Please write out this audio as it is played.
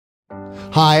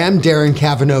Hi, I'm Darren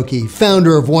Kavinoky,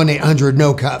 founder of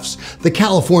 1-800-NoCuffs, the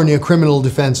California criminal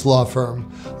defense law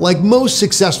firm. Like most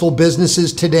successful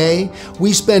businesses today,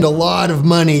 we spend a lot of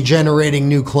money generating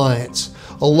new clients.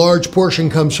 A large portion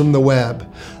comes from the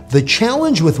web. The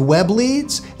challenge with web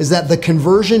leads is that the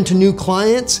conversion to new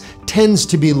clients tends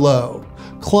to be low.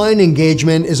 Client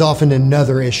engagement is often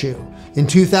another issue. In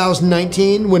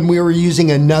 2019, when we were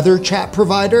using another chat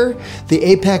provider, the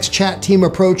ApexChat team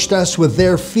approached us with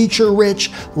their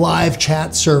feature-rich live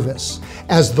chat service.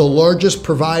 As the largest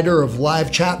provider of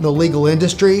live chat in the legal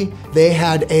industry, they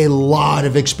had a lot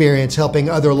of experience helping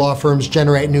other law firms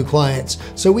generate new clients,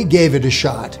 so we gave it a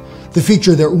shot. The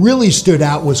feature that really stood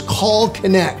out was Call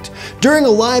Connect. During a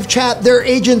live chat, their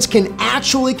agents can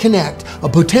actually connect a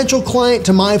potential client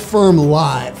to my firm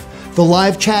live. The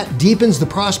live chat deepens the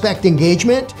prospect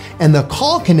engagement, and the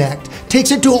Call Connect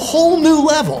takes it to a whole new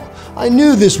level. I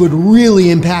knew this would really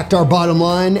impact our bottom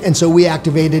line, and so we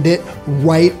activated it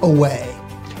right away.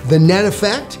 The net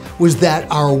effect was that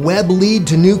our web lead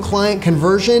to new client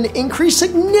conversion increased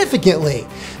significantly.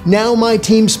 Now my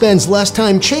team spends less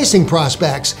time chasing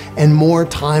prospects and more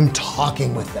time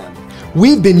talking with them.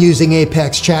 We've been using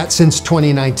ApexChat since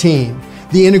 2019.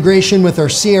 The integration with our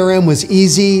CRM was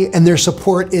easy, and their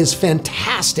support is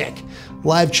fantastic.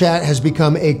 Live chat has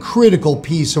become a critical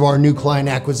piece of our new client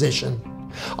acquisition.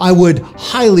 I would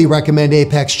highly recommend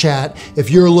ApexChat if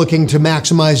you're looking to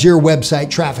maximize your website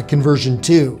traffic conversion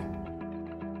too.